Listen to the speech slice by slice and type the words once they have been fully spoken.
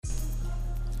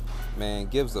Man,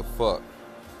 gives a fuck.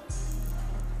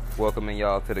 Welcoming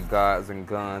y'all to the Gods and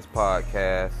Guns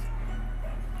podcast.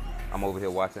 I'm over here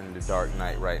watching The Dark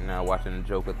Knight right now, watching the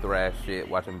Joker thrash shit,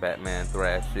 watching Batman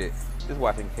thrash shit, just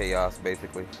watching chaos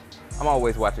basically. I'm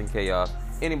always watching chaos.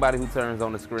 Anybody who turns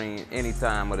on the screen any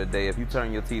time of the day, if you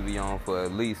turn your TV on for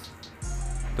at least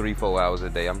 3-4 hours a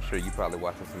day, I'm sure you probably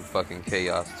watching some fucking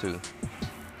chaos too.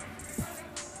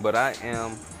 But I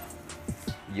am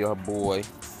your boy.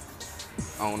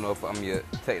 I don't know if I'm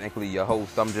technically your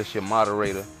host. I'm just your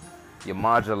moderator, your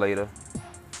modulator.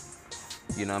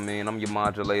 You know what I mean? I'm your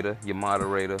modulator, your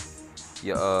moderator,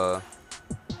 your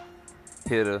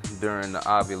hitter during the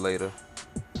ovulator,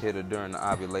 hitter during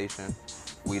the ovulation.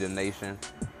 We the nation,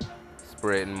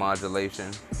 spreading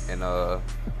modulation in the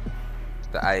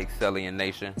IXLien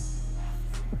nation.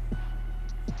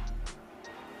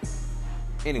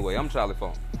 Anyway, I'm Charlie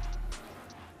Phone.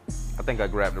 I think I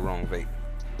grabbed the wrong vape.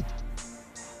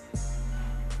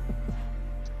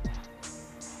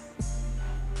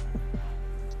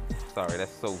 Sorry,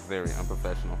 that's so very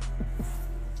unprofessional.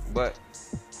 But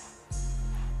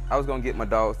I was gonna get my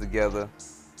dogs together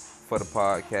for the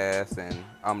podcast, and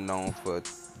I'm known for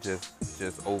just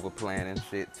over planning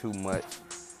shit too much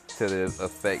to the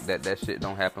effect that shit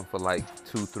don't happen for like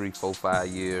 2, 3, 4, 5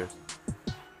 years.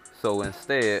 So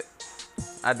instead,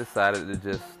 I decided to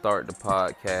just start the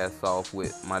podcast off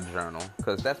with my journal,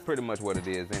 because that's pretty much what it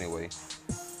is anyway.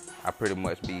 I pretty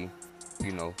much be,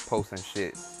 posting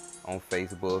shit on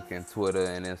Facebook and Twitter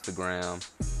and Instagram.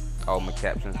 All my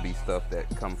captions be stuff that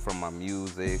come from my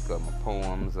music or my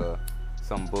poems or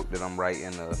some book that I'm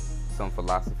writing or some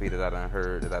philosophy that I done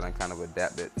heard that I done kind of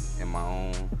adapted in my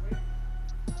own.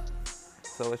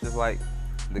 So it's just like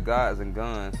the Gods and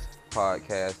Guns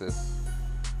podcast is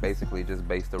basically just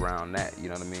based around that, you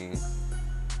know what I mean?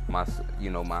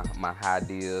 My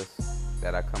ideas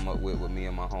that I come up with me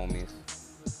and my homies.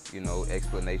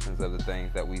 Explanations of the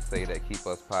things that we say that keep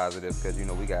us positive, because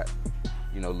we got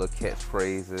little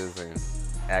catchphrases and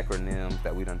acronyms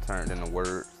that we done turned into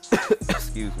words.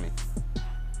 Excuse me.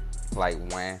 Like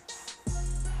WAN,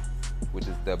 which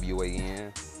is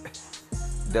WAN.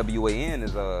 WAN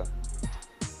is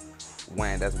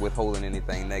WAN, that's withholding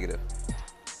anything negative.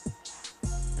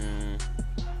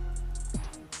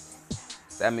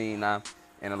 That mean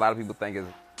and a lot of people think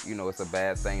it's a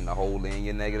bad thing to hold in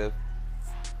your negative.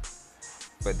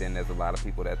 But then there's a lot of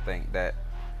people that think that,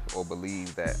 or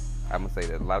believe that, I'm going to say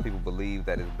that a lot of people believe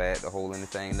that it's bad to hold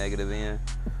anything negative in,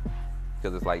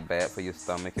 because it's like bad for your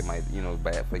stomach. It might,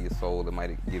 bad for your soul. It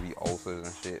might give you ulcers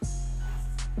and shit.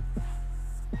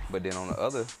 But then on the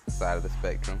other side of the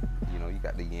spectrum, you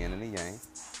got the yin and the yang.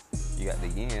 You got the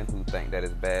yin who think that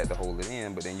it's bad to hold it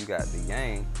in, but then you got the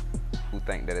yang who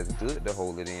think that it's good to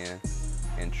hold it in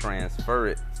and transfer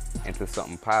it into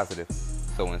something positive.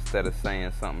 So instead of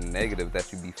saying something negative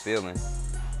that you be feeling,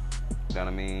 you know what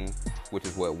I mean? Which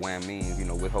is what WAN means,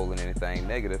 withholding anything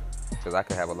negative. Because I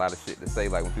could have a lot of shit to say,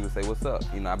 like when people say, "What's up?"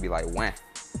 I'd be like, "WAN."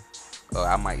 Or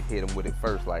I might hit them with it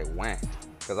first, like, "WAN."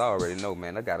 Because I already know,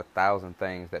 man, I got 1,000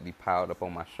 things that be piled up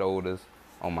on my shoulders,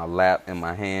 on my lap, in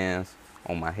my hands,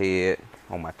 on my head,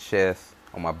 on my chest,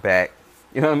 on my back.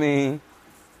 You know what I mean?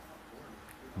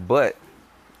 But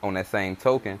on that same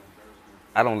token,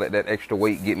 I don't let that extra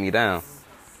weight get me down.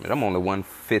 I'm only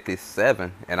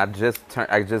 157, and I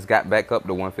just got back up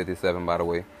to 157, by the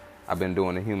way. I've been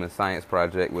doing a human science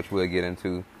project, which we'll get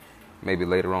into maybe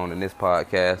later on in this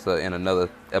podcast or in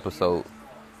another episode.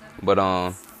 But,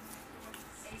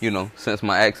 since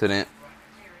my accident,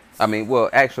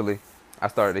 actually, I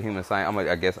started the human science.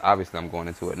 I guess, obviously, I'm going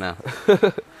into it now.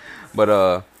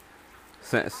 But,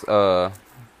 since I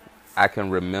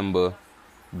can remember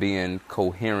being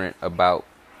coherent about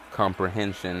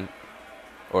comprehension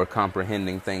or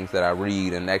comprehending things that I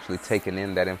read and actually taking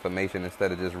in that information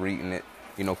instead of just reading it,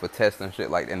 for tests and shit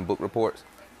like in book reports.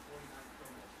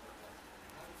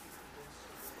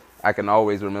 I can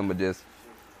always remember just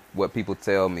what people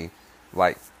tell me.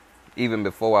 Like, even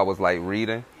before I was like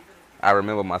reading, I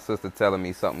remember my sister telling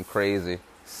me something crazy,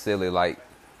 silly, like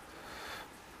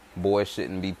boys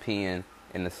shouldn't be peeing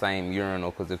in the same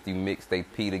urinal because if you mix they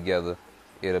pee together,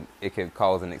 it can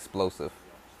cause an explosive.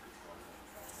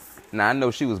 Now, I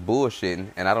know she was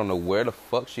bullshitting, and I don't know where the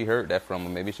fuck she heard that from, or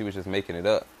maybe she was just making it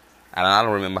up. And I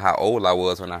don't remember how old I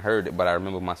was when I heard it, but I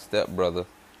remember my stepbrother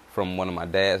from one of my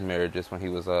dad's marriages when he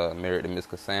was married to Miss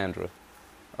Cassandra,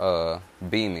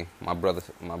 Beamy, my brother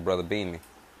Beamy.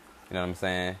 You know what I'm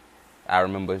saying? I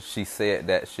remember she said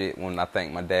that shit when I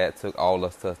think my dad took all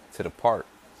us to the park.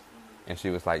 And she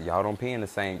was like, y'all peed in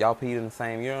the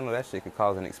same urinal? That shit could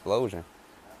cause an explosion.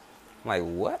 I'm like,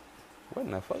 what? Where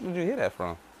in the fuck did you hear that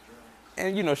from?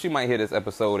 And you know, she might hear this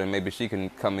episode and maybe she can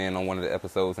come in on one of the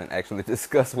episodes and actually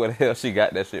discuss where the hell she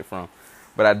got that shit from.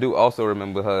 But I do also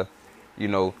remember her, you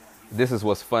know, this is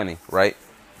what's funny, right?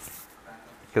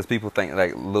 Because people think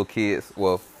like little kids,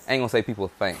 well, I ain't gonna say people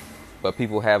think, but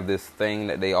people have this thing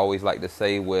that they always like to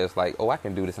say where it's like, oh, I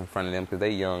can do this in front of them because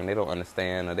they young, they don't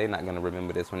understand, or they're not gonna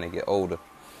remember this when they get older.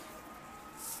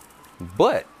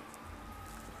 But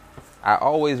I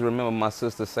always remember my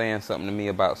sister saying something to me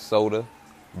about soda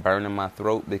burning my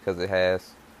throat because it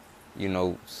has, you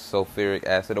know, sulfuric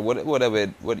acid or whatever you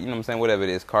know what I'm saying, whatever it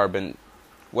is, carbon,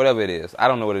 whatever it is. I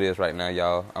don't know what it is right now,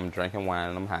 y'all. I'm drinking wine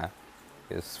and I'm high.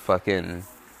 It's fucking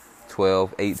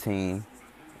 12:18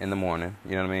 in the morning,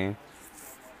 you know what I mean?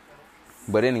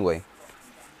 But anyway,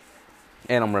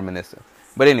 and I'm reminiscing.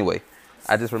 But anyway,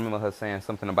 I just remember her saying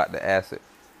something about the acid.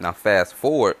 Now fast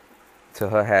forward to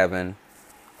her having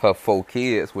her 4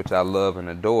 kids, which I love and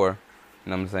adore. You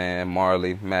know what I'm saying?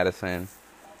 Marley, Madison,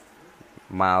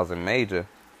 Miles, and Major.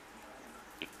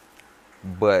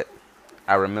 But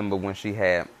I remember when she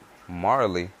had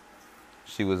Marley,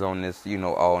 she was on this, you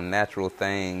know, all natural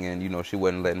thing, and you know, she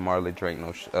wasn't letting Marley drink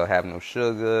have no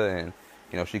sugar, and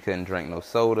you know, she couldn't drink no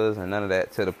sodas and none of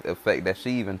that, to the effect that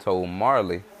she even told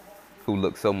Marley, who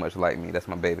looked so much like me, that's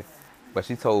my baby, but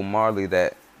she told Marley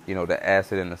that, you know, the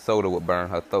acid in the soda would burn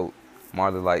her throat.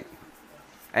 Marley like,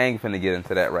 I ain't finna get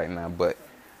into that right now, but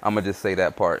I'm gonna just say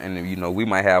that part, and you know, we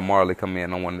might have Marley come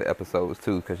in on one of the episodes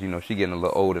too, because you know, she getting a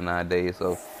little older nowadays,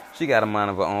 so she got a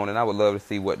mind of her own, and I would love to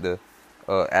see what the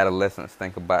adolescents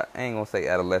think about. I ain't gonna say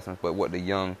adolescents, but what the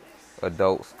young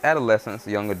adults, adolescents,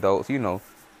 young adults, you know,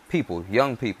 people,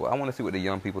 young people. I want to see what the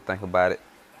young people think about it,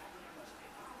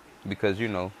 because you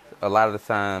know, a lot of the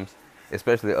times,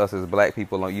 especially us as black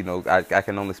people, you know, I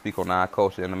can only speak on our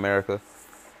culture in America.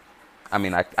 I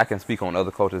mean, I can speak on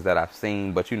other cultures that I've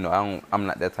seen, but you know, I'm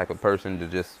not that type of person to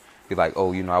just be like,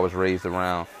 oh, you know, I was raised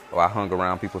around, or I hung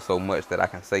around people so much that I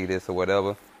can say this or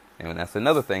whatever. And that's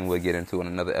another thing we'll get into in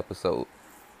another episode.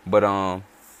 But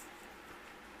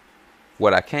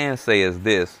what I can say is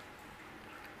this: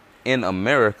 in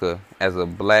America, as a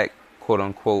black, quote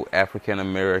unquote, African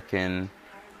American,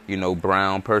 you know,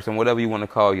 brown person, whatever you want to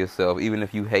call yourself, even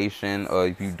if you Haitian or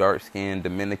if you dark skinned,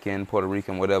 Dominican, Puerto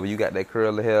Rican, whatever, you got that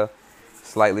curly hair,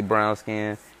 slightly brown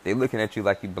skin, they looking at you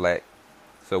like you black.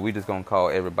 So we just gonna call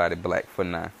everybody black for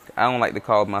now. I don't like to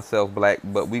call myself black,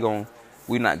 but we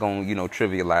not gonna, you know,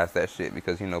 trivialize that shit,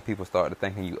 because you know, people start to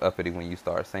thinking you uppity when you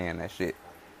start saying that shit,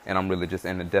 and I'm really just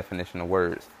in the definition of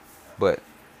words. But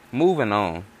moving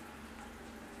on,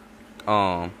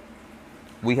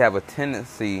 we have a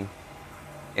tendency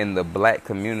in the black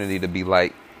community to be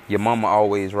like, your mama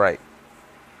always right.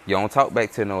 You don't talk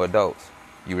back to no adults.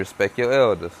 You respect your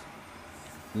elders,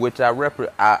 which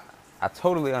I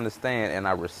totally understand and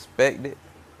I respect it.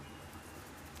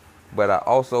 But I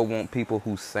also want people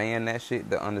who saying that shit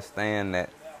to understand that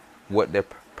what they're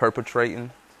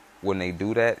perpetrating when they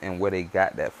do that, and where they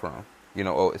got that from. You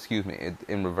know,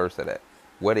 in reverse of that.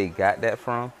 Where they got that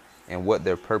from and what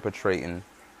they're perpetrating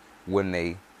when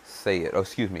they say it.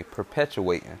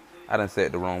 Perpetuating. I done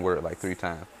said the wrong word like 3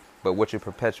 times. But what you're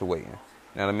perpetuating.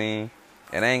 You know what I mean?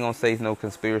 And I ain't gonna say no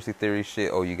conspiracy theory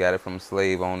shit. Oh, you got it from a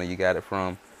slave owner. You got it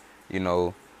from, you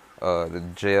know, the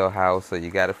jailhouse, or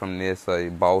you got it from this, or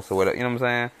your boss, or whatever, you know what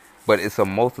I'm saying? But it's a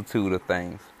multitude of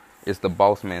things. It's the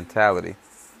boss mentality.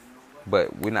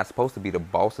 But we're not supposed to be the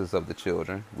bosses of the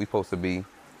children. We're supposed to be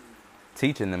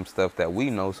teaching them stuff that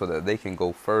we know, so that they can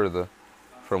go further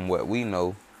from what we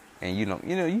know, and you know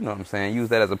what I'm saying, use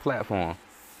that as a platform.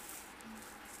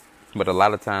 But a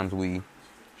lot of times we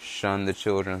shun the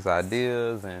children's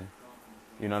ideas, and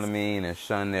you know what I mean, and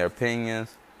shun their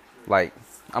opinions. Like,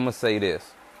 I'm gonna say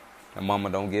this. And mama,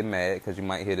 don't get mad, because you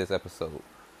might hear this episode.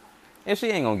 And she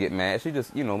ain't gonna get mad. She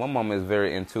just, you know, my mama is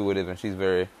very intuitive, and she's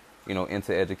very, you know,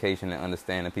 into education and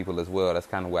understanding people as well. That's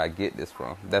kind of where I get this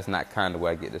from. That's not kind of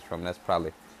where I get this from. That's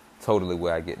probably totally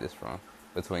where I get this from.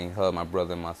 Between her, my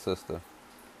brother, and my sister,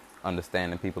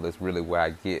 understanding people is really where I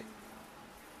get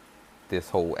this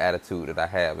whole attitude that I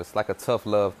have. It's like a tough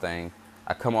love thing.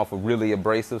 I come off of really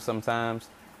abrasive sometimes,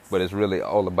 but it's really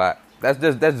all about, that's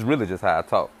really just how I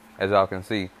talk. As y'all can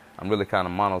see, I'm really kind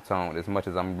of monotone, as much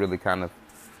as I'm really kind of...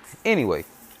 Anyway,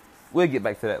 we'll get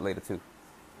back to that later too.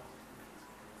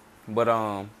 But,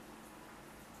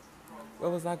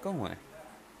 where was I going?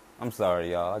 I'm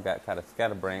sorry, y'all. I got kind of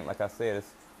scatterbrained. Like I said,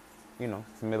 it's, you know,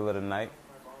 it's the middle of the night.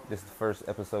 This is the first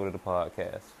episode of the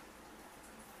podcast.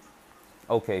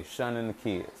 Okay, shunning the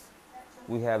kids.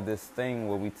 We have this thing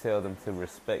where we tell them to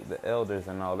respect the elders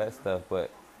and all that stuff,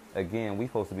 but again, we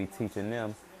supposed to be teaching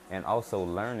them and also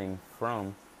learning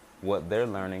from what they're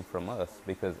learning from us,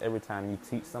 because every time you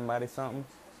teach somebody something,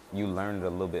 you learn it a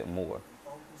little bit more.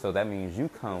 So that means you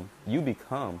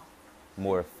become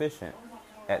more efficient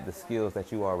at the skills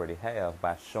that you already have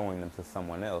by showing them to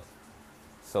someone else.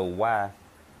 So why?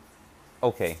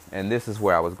 Okay, and this is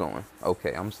where I was going.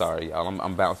 Okay, I'm sorry, y'all.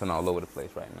 I'm bouncing all over the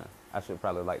place right now. I should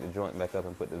probably light the joint back up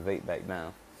and put the vape back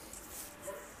down.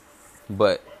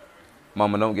 But,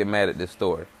 mama, don't get mad at this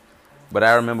story. But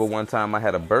I remember one time I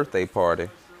had a birthday party.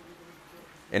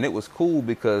 And it was cool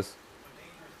because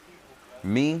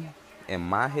me, in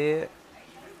my head,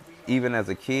 even as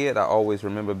a kid, I always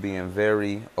remember being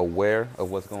very aware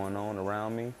of what's going on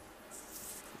around me.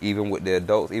 Even with the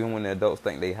adults, even when the adults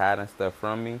think they hiding stuff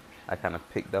from me, I kind of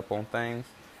picked up on things.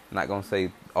 I'm not going to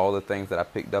say all the things that I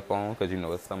picked up on, because, you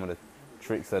know, it's some of the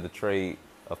tricks of the trade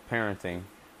of parenting,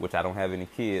 which I don't have any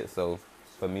kids. So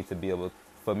for me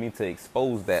to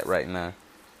expose that right now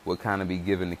would kind of be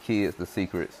giving the kids the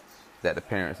secrets that the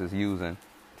parents is using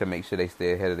to make sure they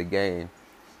stay ahead of the game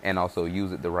and also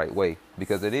use it the right way.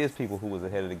 Because it is people who was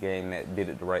ahead of the game that did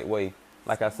it the right way.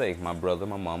 Like I say, my brother,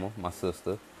 my mama, my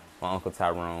sister, my Uncle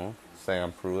Tyrone,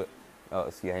 Sam Pruitt.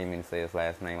 See, I ain't mean to say his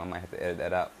last name. I might have to edit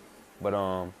that out. But, you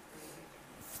know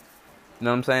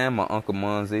what I'm saying? My Uncle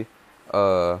Munzie.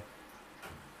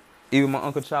 Even my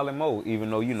Uncle Charlie Moe. Even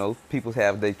though, you know, people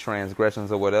have their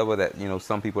transgressions or whatever that, you know,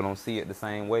 some people don't see it the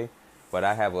same way. But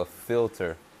I have a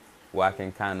filter where I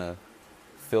can kind of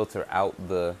filter out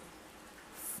the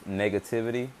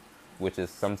negativity, which is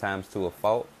sometimes to a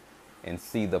fault, and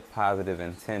see the positive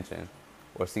intention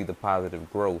or see the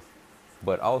positive growth.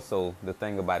 But also the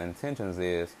thing about intentions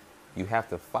is you have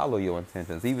to follow your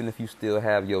intentions. Even if you still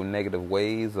have your negative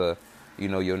ways or, you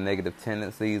know, your negative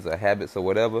tendencies or habits or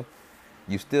whatever,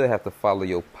 you still have to follow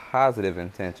your positive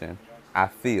intention. I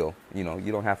feel, you know,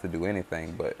 you don't have to do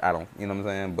anything, but I don't, you know what I'm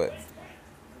saying? But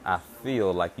I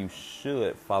feel like you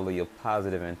should follow your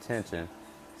positive intention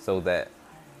so that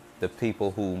the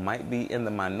people who might be in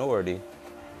the minority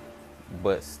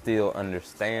but still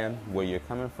understand where you're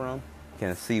coming from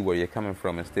can see where you're coming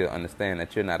from and still understand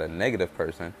that you're not a negative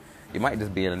person. You might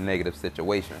just be in a negative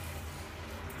situation,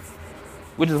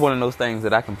 which is one of those things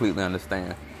that I completely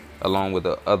understand, along with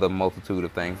the other multitude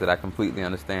of things that I completely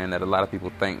understand that a lot of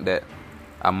people think that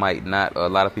I might not, or a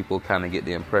lot of people kind of get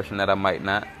the impression that I might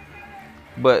not.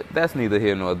 But that's neither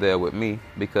here nor there with me,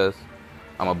 because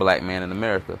I'm a black man in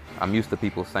America. I'm used to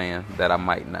people saying that I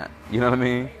might not. You know what I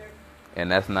mean?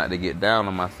 And that's not to get down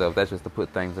on myself. That's just to put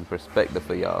things in perspective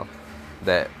for y'all.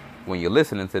 That when you're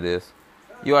listening to this,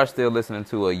 you are still listening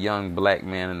to a young black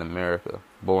man in America,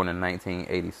 born in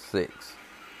 1986.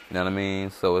 You know what I mean?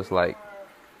 So it's like,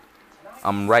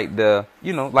 I'm right there,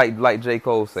 you know, like J.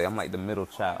 Cole say, I'm like the middle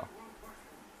child.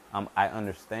 I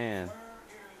understand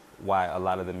why a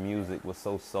lot of the music was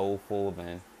so soulful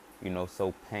and, you know,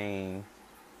 so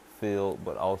pain-filled,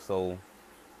 but also,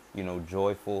 you know,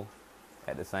 joyful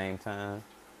at the same time.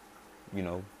 You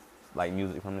know, like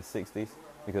music from the 60s.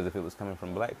 Because if it was coming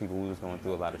from black people, we was going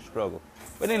through a lot of struggle.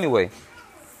 But anyway,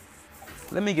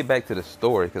 let me get back to the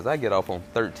story, because I get off on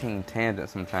 13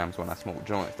 tangents sometimes when I smoke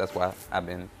joints. That's why I've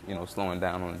been, you know, slowing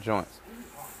down on the joints,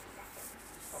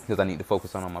 because I need to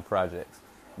focus on all my projects.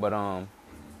 But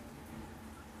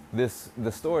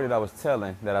the story that I was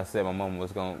telling, that I said my mom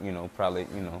was going to, you know, probably,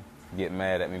 you know, get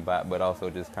mad at me by, but also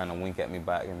just kind of wink at me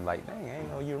back and like, dang, I ain't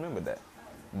know you remember that.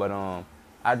 But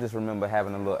I just remember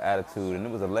having a little attitude, and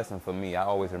it was a lesson for me. I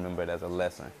always remember it as a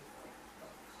lesson.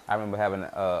 I remember having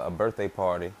a birthday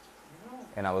party,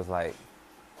 and I was like,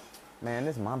 man,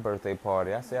 this is my birthday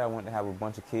party. I said I want to have a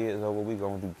bunch of kids over. We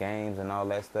going to do games and all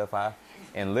that stuff.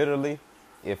 And literally,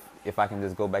 if I can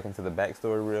just go back into the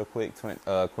backstory real quick,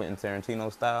 Quentin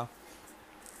Tarantino style,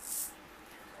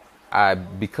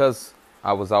 because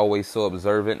I was always so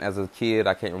observant as a kid.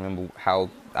 I can't remember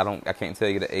I can't tell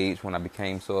you the age when I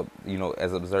became so, you know,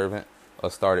 as observant or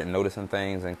started noticing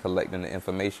things and collecting the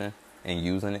information and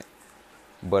using it.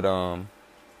 But I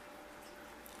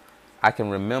can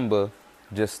remember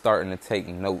just starting to take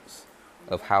notes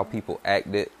of how people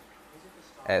acted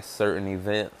at certain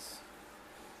events,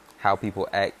 how people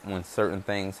act when certain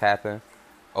things happen.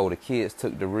 Oh, the kids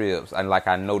took the ribs. And like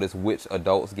I noticed which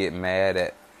adults get mad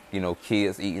at, you know,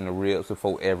 kids eating the ribs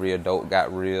before every adult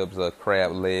got ribs or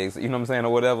crab legs, you know what I'm saying,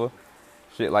 or whatever,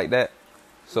 shit like that.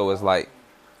 So it's like,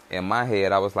 in my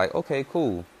head, I was like, okay,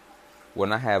 cool.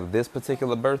 When I have this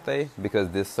particular birthday,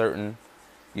 because this certain,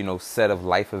 you know, set of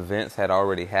life events had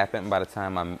already happened by the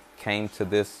time I came to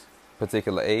this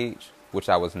particular age, which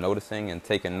I was noticing and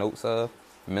taking notes of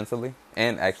mentally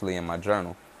and actually in my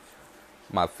journal,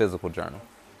 my physical journal.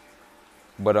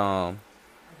 But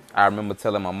I remember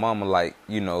telling my mama, like,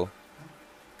 you know,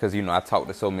 Because, I talked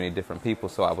to so many different people,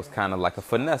 so I was kind of like a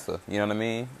finesser, you know what I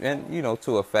mean? And,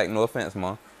 to a fact, no offense,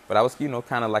 Mom, but I was,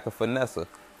 kind of like a finesser,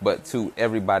 but to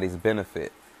everybody's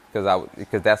benefit.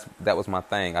 Because that was my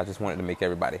thing. I just wanted to make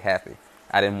everybody happy.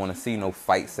 I didn't want to see no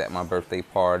fights at my birthday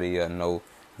party, or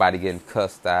nobody getting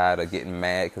cussed out or getting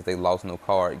mad because they lost no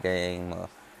card game, or,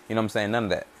 you know what I'm saying? None of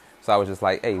that. So I was just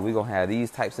like, hey, we're going to have these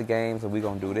types of games, and we're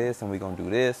going to do this, and we're going to do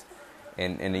this.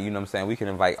 And then, you know what I'm saying, we can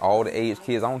invite all the age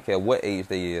kids. I don't care what age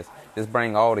they is. Just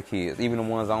bring all the kids, even the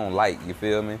ones I don't like, you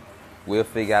feel me? We'll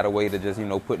figure out a way to just,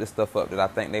 put the stuff up that I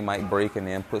think they might break, and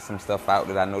then put some stuff out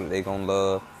that I know that they're going to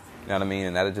love. You know what I mean?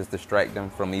 And that'll just distract them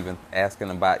from even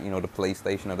asking about, the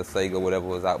PlayStation or the Sega, whatever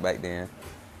was out back then.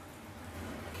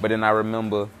 But then I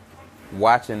remember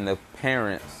watching the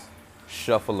parents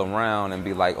shuffle around and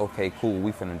be like, okay, cool,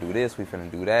 we finna do this, we finna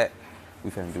do that. We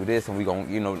finna do this, and we gon',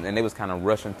 and they was kind of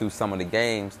rushing through some of the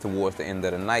games towards the end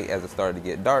of the night as it started to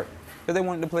get dark, because they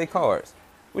wanted to play cards.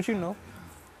 Which, I'm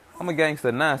a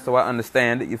gangster now, so I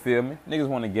understand it, you feel me? Niggas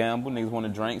want to gamble, niggas want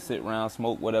to drink, sit around,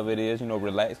 smoke, whatever it is,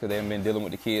 relax, because they haven't been dealing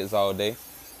with the kids all day.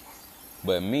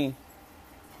 But me,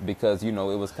 because, it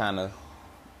was kind of,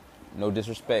 no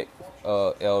disrespect,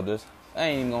 elders, I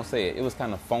ain't even gonna say it. It was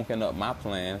kind of funking up my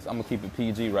plans. I'm gonna keep it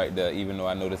PG right there, even though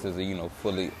I know this is a,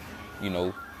 fully,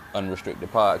 unrestricted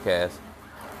podcast.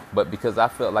 But because I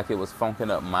felt like it was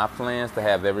funking up my plans to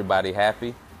have everybody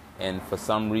happy, and for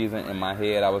some reason in my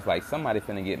head I was like, somebody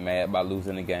finna get mad by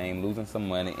losing the game, losing some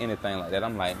money, anything like that.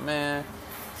 I'm like, man,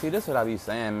 see, this is what I be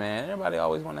saying, man. Everybody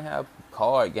always want to have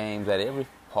card games at every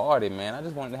party, man. I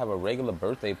just wanted to have a regular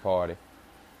birthday party.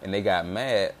 And they got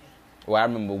mad. Well, I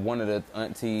remember one of the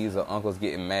aunties or uncles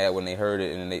getting mad when they heard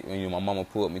it, and my mama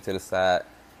pulled me to the side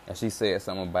and she said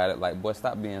something about it like, boy,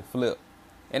 stop being flipped.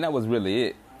 And that was really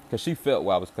it, because she felt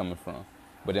where I was coming from.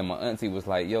 But then my auntie was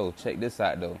like, yo, check this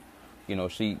out, though.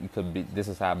 This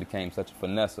is how I became such a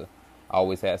finesser. I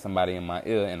always had somebody in my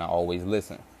ear, and I always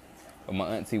listened. But my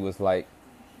auntie was like,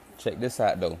 check this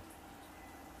out, though.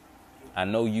 I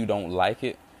know you don't like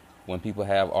it when people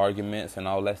have arguments and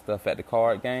all that stuff at the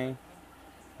card game,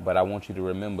 but I want you to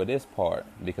remember this part,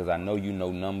 because I know you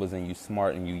know numbers and you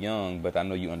smart and you young, but I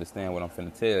know you understand what I'm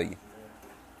finna tell you.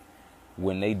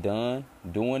 When they done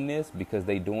doing this, because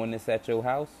they doing this at your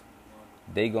house,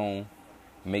 they gon'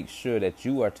 make sure that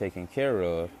you are taken care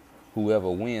of. Whoever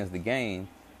wins the game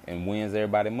and wins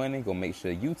everybody money, gonna make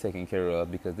sure you taken care of,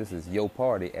 because this is your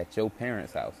party at your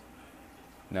parents' house.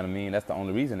 You know what I mean? That's the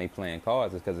only reason they playing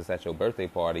cards, is because it's at your birthday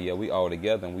party. Yeah, we all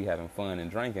together and we having fun and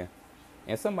drinking.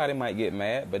 And somebody might get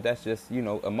mad, but that's just,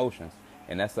 emotions.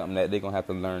 And that's something that they're gonna have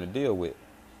to learn to deal with.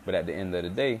 But at the end of the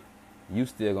day, you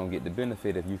still gonna get the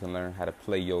benefit if you can learn how to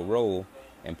play your role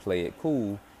and play it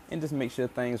cool, and just make sure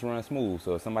things run smooth.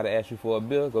 So if somebody asks you for a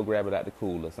bill, go grab it out the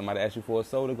cooler. Somebody asks you for a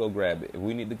soda, go grab it. If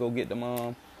we need to go get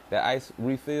that ice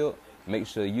refilled, make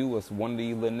sure you or one of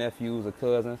these little nephews or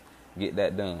cousins get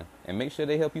that done. And make sure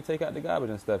they help you take out the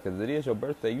garbage and stuff, because it is your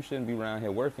birthday. You shouldn't be around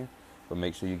here working, but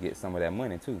make sure you get some of that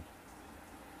money too.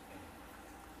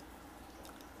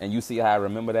 And you see how I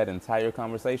remember that entire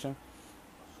conversation?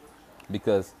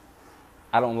 Because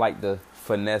I don't like to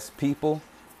finesse people,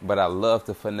 but I love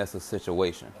to finesse a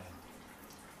situation.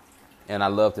 And I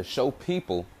love to show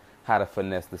people how to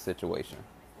finesse the situation.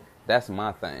 That's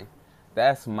my thing.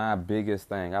 That's my biggest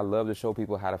thing. I love to show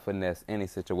people how to finesse any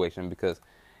situation, because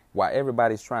while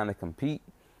everybody's trying to compete,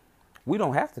 we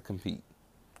don't have to compete.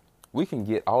 We can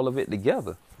get all of it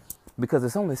together, because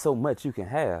it's only so much you can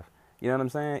have. You know what I'm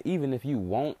saying? Even if you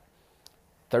want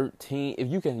 13, if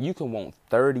you can want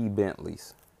 30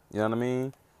 Bentleys. You know what I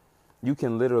mean? You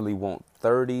can literally want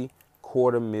 30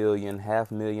 $250,000,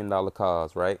 $500,000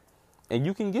 cars, right? And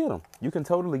you can get them. You can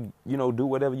totally, do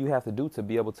whatever you have to do to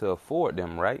be able to afford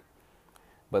them, right?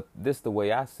 But this is the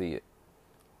way I see it.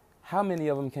 How many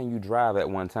of them can you drive at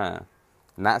one time?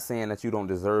 Not saying that you don't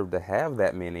deserve to have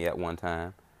that many at one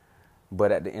time,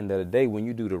 but at the end of the day, when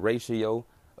you do the ratio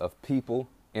of people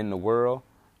in the world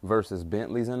versus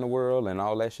Bentleys in the world and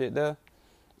all that shit there,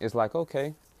 it's like,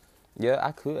 okay, yeah,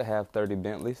 I could have 30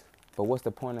 Bentleys, but what's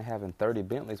the point of having 30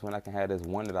 Bentleys when I can have this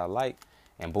one that I like,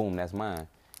 and boom, that's mine?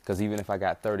 Because even if I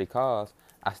got 30 cars,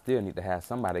 I still need to have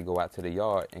somebody go out to the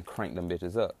yard and crank them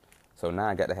bitches up. So now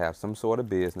I got to have some sort of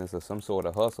business or some sort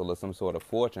of hustle or some sort of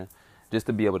fortune just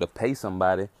to be able to pay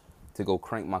somebody to go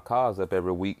crank my cars up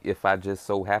every week if I just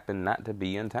so happen not to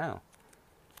be in town.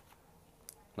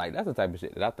 Like, that's the type of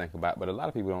shit that I think about, but a lot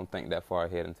of people don't think that far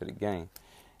ahead into the game.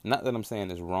 Not that I'm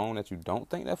saying it's wrong that you don't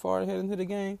think that far ahead into the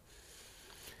game,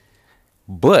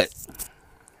 but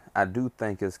I do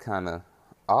think it's kind of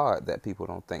odd that people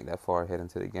don't think that far ahead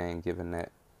into the game, given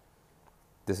that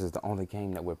this is the only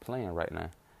game that we're playing right now.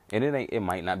 And it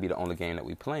might not be the only game that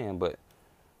we playing, but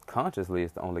consciously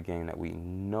it's the only game that we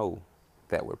know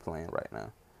that we're playing right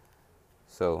now.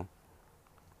 So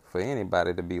for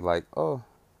anybody to be like, oh,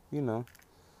 you know,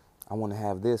 I want to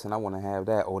have this and I want to have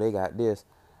that. Oh, they got this.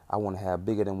 I want to have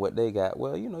bigger than what they got.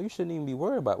 Well, you know, you shouldn't even be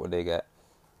worried about what they got,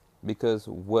 because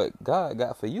what God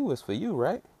got for you is for you,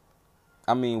 right?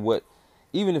 I mean,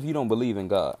 even if you don't believe in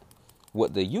God,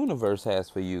 what the universe has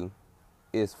for you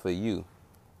is for you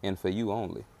and for you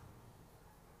only.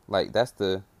 Like that's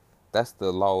the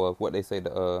law of what they say,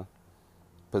 the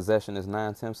possession is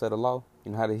 9/10 of the law.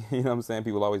 You know how they, you know what I'm saying?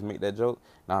 People always make that joke.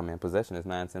 Nah, man, possession is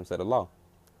 9/10 of the law.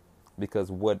 Because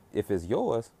if it's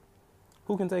yours,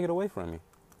 who can take it away from you?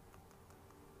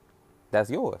 That's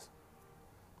yours.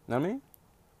 You know what I mean?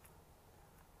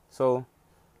 So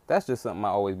that's just something I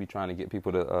always be trying to get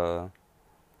people to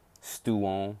stew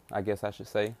on, I guess I should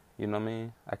say. You know what I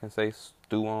mean? I can say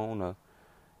stew on, or,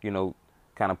 you know,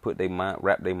 kind of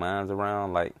wrap their minds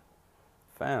around, like,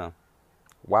 fam,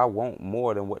 why want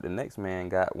more than what the next man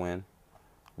got when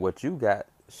what you got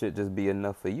should just be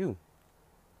enough for you?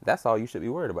 That's all you should be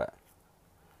worried about.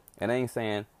 And I ain't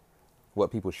saying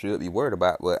what people should be worried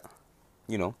about, but,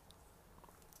 you know,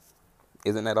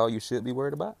 isn't that all you should be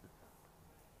worried about?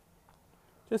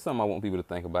 Just something I want people to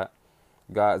think about.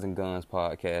 Gods and Guns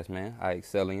podcast, man.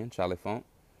 IXLien, Charlie Funk.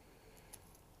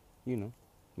 You know,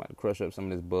 about to crush up some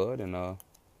of this bud and,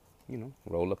 you know,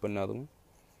 roll up another one.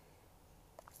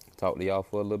 Talk to y'all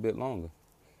for a little bit longer.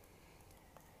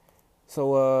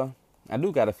 So, I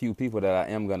do got a few people that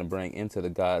I am going to bring into the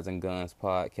Gods and Guns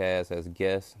podcast as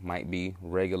guests. Might be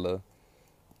regular,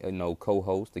 you know,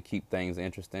 co-hosts to keep things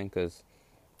interesting, because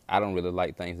I don't really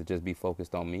like things to just be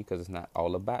focused on me, because it's not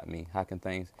all about me. How can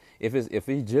things, if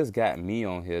it just got me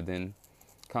on here, then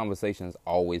conversation is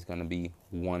always going to be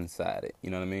one-sided. You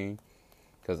know what I mean?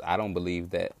 Because I don't believe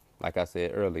that, like I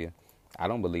said earlier, I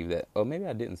don't believe that, or maybe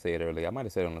I didn't say it earlier. I might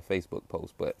have said it on a Facebook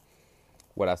post, but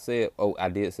what I said, I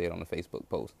did say it on a Facebook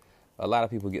post. A lot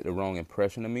of people get the wrong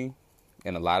impression of me,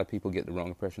 and a lot of people get the wrong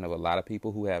impression of a lot of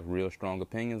people who have real strong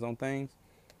opinions on things,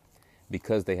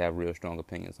 because they have real strong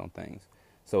opinions on things.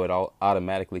 So it all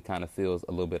automatically kind of feels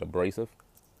a little bit abrasive,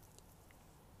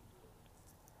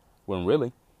 when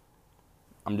really,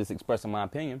 I'm just expressing my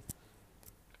opinion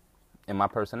and my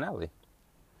personality.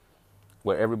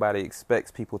 Where everybody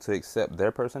expects people to accept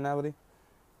their personality,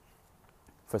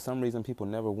 for some reason people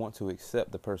never want to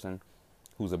accept the person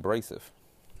who's abrasive.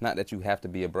 Not that you have to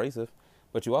be abrasive,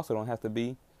 but you also don't have to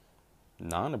be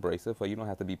non-abrasive, or you don't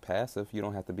have to be passive. You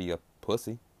don't have to be a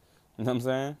pussy. You know what I'm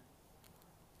saying?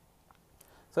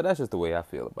 So that's just the way I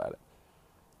feel about it.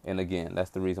 And again,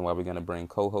 that's the reason why we're going to bring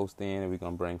co-hosts in, and we're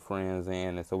going to bring friends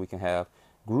in, and so we can have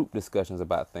group discussions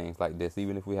about things like this,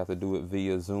 even if we have to do it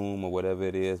via Zoom or whatever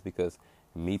it is, because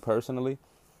me personally,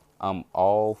 I'm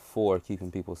all for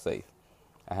keeping people safe.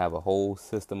 I have a whole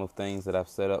system of things that I've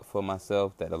set up for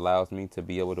myself that allows me to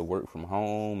be able to work from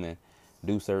home and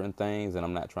do certain things, and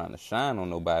I'm not trying to shine on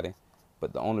nobody,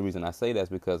 but the only reason I say that is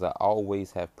because I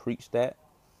always have preached that,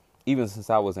 even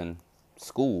since I was in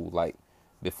school, like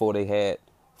before they had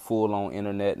full-on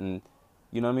internet, and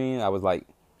you know what I mean? I was like,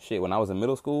 shit, when I was in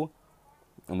middle school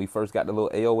and we first got the little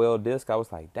AOL disc, I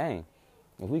was like, dang,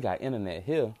 if we got internet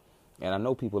here, and I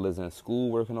know people is in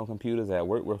school working on computers, at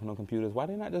work working on computers, why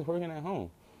they not just working at home?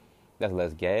 That's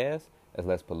less gas, that's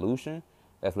less pollution,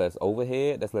 that's less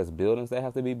overhead, that's less buildings that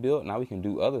have to be built. Now we can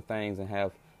do other things and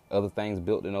have other things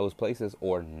built in those places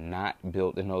or not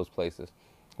built in those places.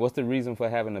 What's the reason for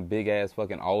having a big-ass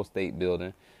fucking Allstate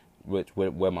building,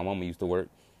 where my mama used to work?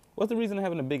 What's the reason of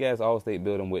having a big-ass Allstate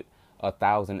building with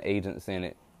 1,000 agents in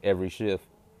it every shift,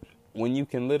 when you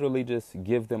can literally just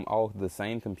give them all the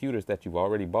same computers that you've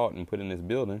already bought and put in this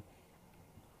building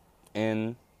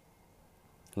and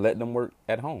let them work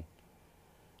at home?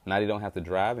 Now they don't have to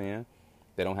drive in.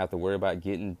 They don't have to worry about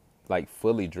getting like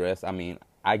fully dressed. I mean,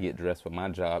 I get dressed for my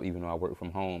job, even though I work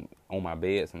from home on my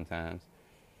bed sometimes.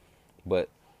 But,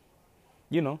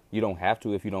 you know, you don't have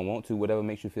to if you don't want to, whatever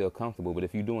makes you feel comfortable. But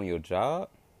if you're doing your job,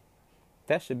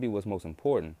 that should be what's most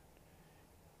important.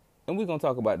 And we're going to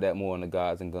talk about that more in the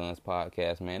Gods and Guns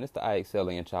podcast, man. It's the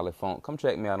IXLien Charlie Funk. Come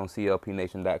check me out on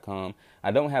CLPNation.com.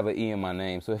 I don't have an E in my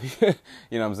name, so if you,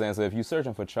 you know what I'm saying? So if you're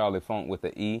searching for Charlie Funk with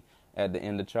the E at the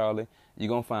end of Charlie, you're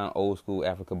going to find old school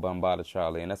Africa Bambaataa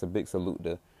Charlie. And that's a big salute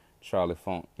to Charlie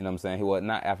Funk. You know what I'm saying? He was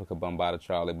not Africa Bambaataa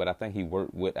Charlie, but I think he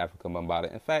worked with Africa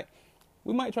Bambaataa. In fact,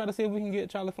 we might try to see if we can get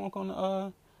Charlie Funk on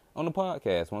the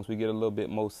podcast once we get a little bit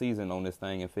more seasoned on this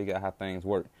thing and figure out how things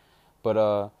work.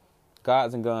 But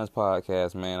Gods and Guns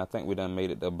podcast, man, I think we done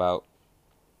made it to about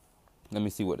Let me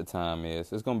see what the time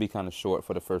is. It's going to be kind of short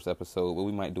for the first episode, but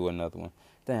we might do another one.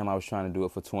 Damn, I was trying to do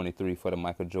it for 23 for the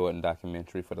Michael Jordan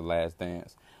documentary for The Last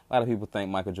Dance. A lot of people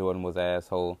think Michael Jordan was an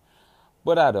asshole,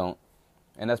 but I don't.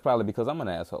 And that's probably because I'm an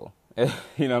asshole.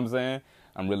 You know what I'm saying?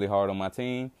 I'm really hard on my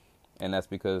team, and that's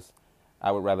because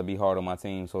I would rather be hard on my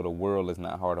team so the world is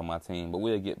not hard on my team. But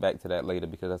we'll get back to that later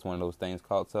because that's one of those things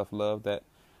called tough-love that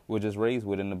we're just raised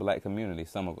with in the black community,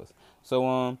 some of us.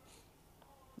 So,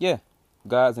 yeah.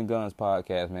 Gods and Guns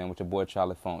podcast, man, with your boy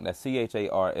Charlie Funk. That's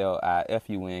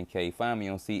CharlieFunk. Find me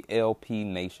on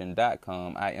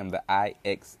CLPNation.com. I am the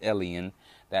IXLien.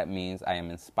 That means I am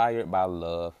inspired by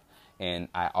love, and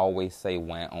I always say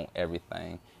WAN on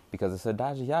everything because it's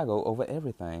Adagiago over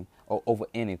everything or over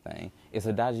anything. It's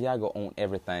Adagiago on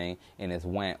everything, and it's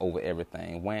WAN over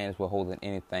everything. WAN is what holding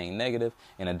anything negative,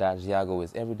 and Adagiago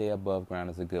is every day above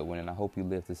ground is a good one, and I hope you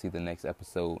live to see the next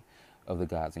episode of the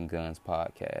Gods and Guns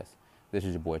podcast. This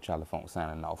is your boy Charlie Funk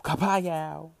signing off.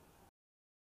 Kapow!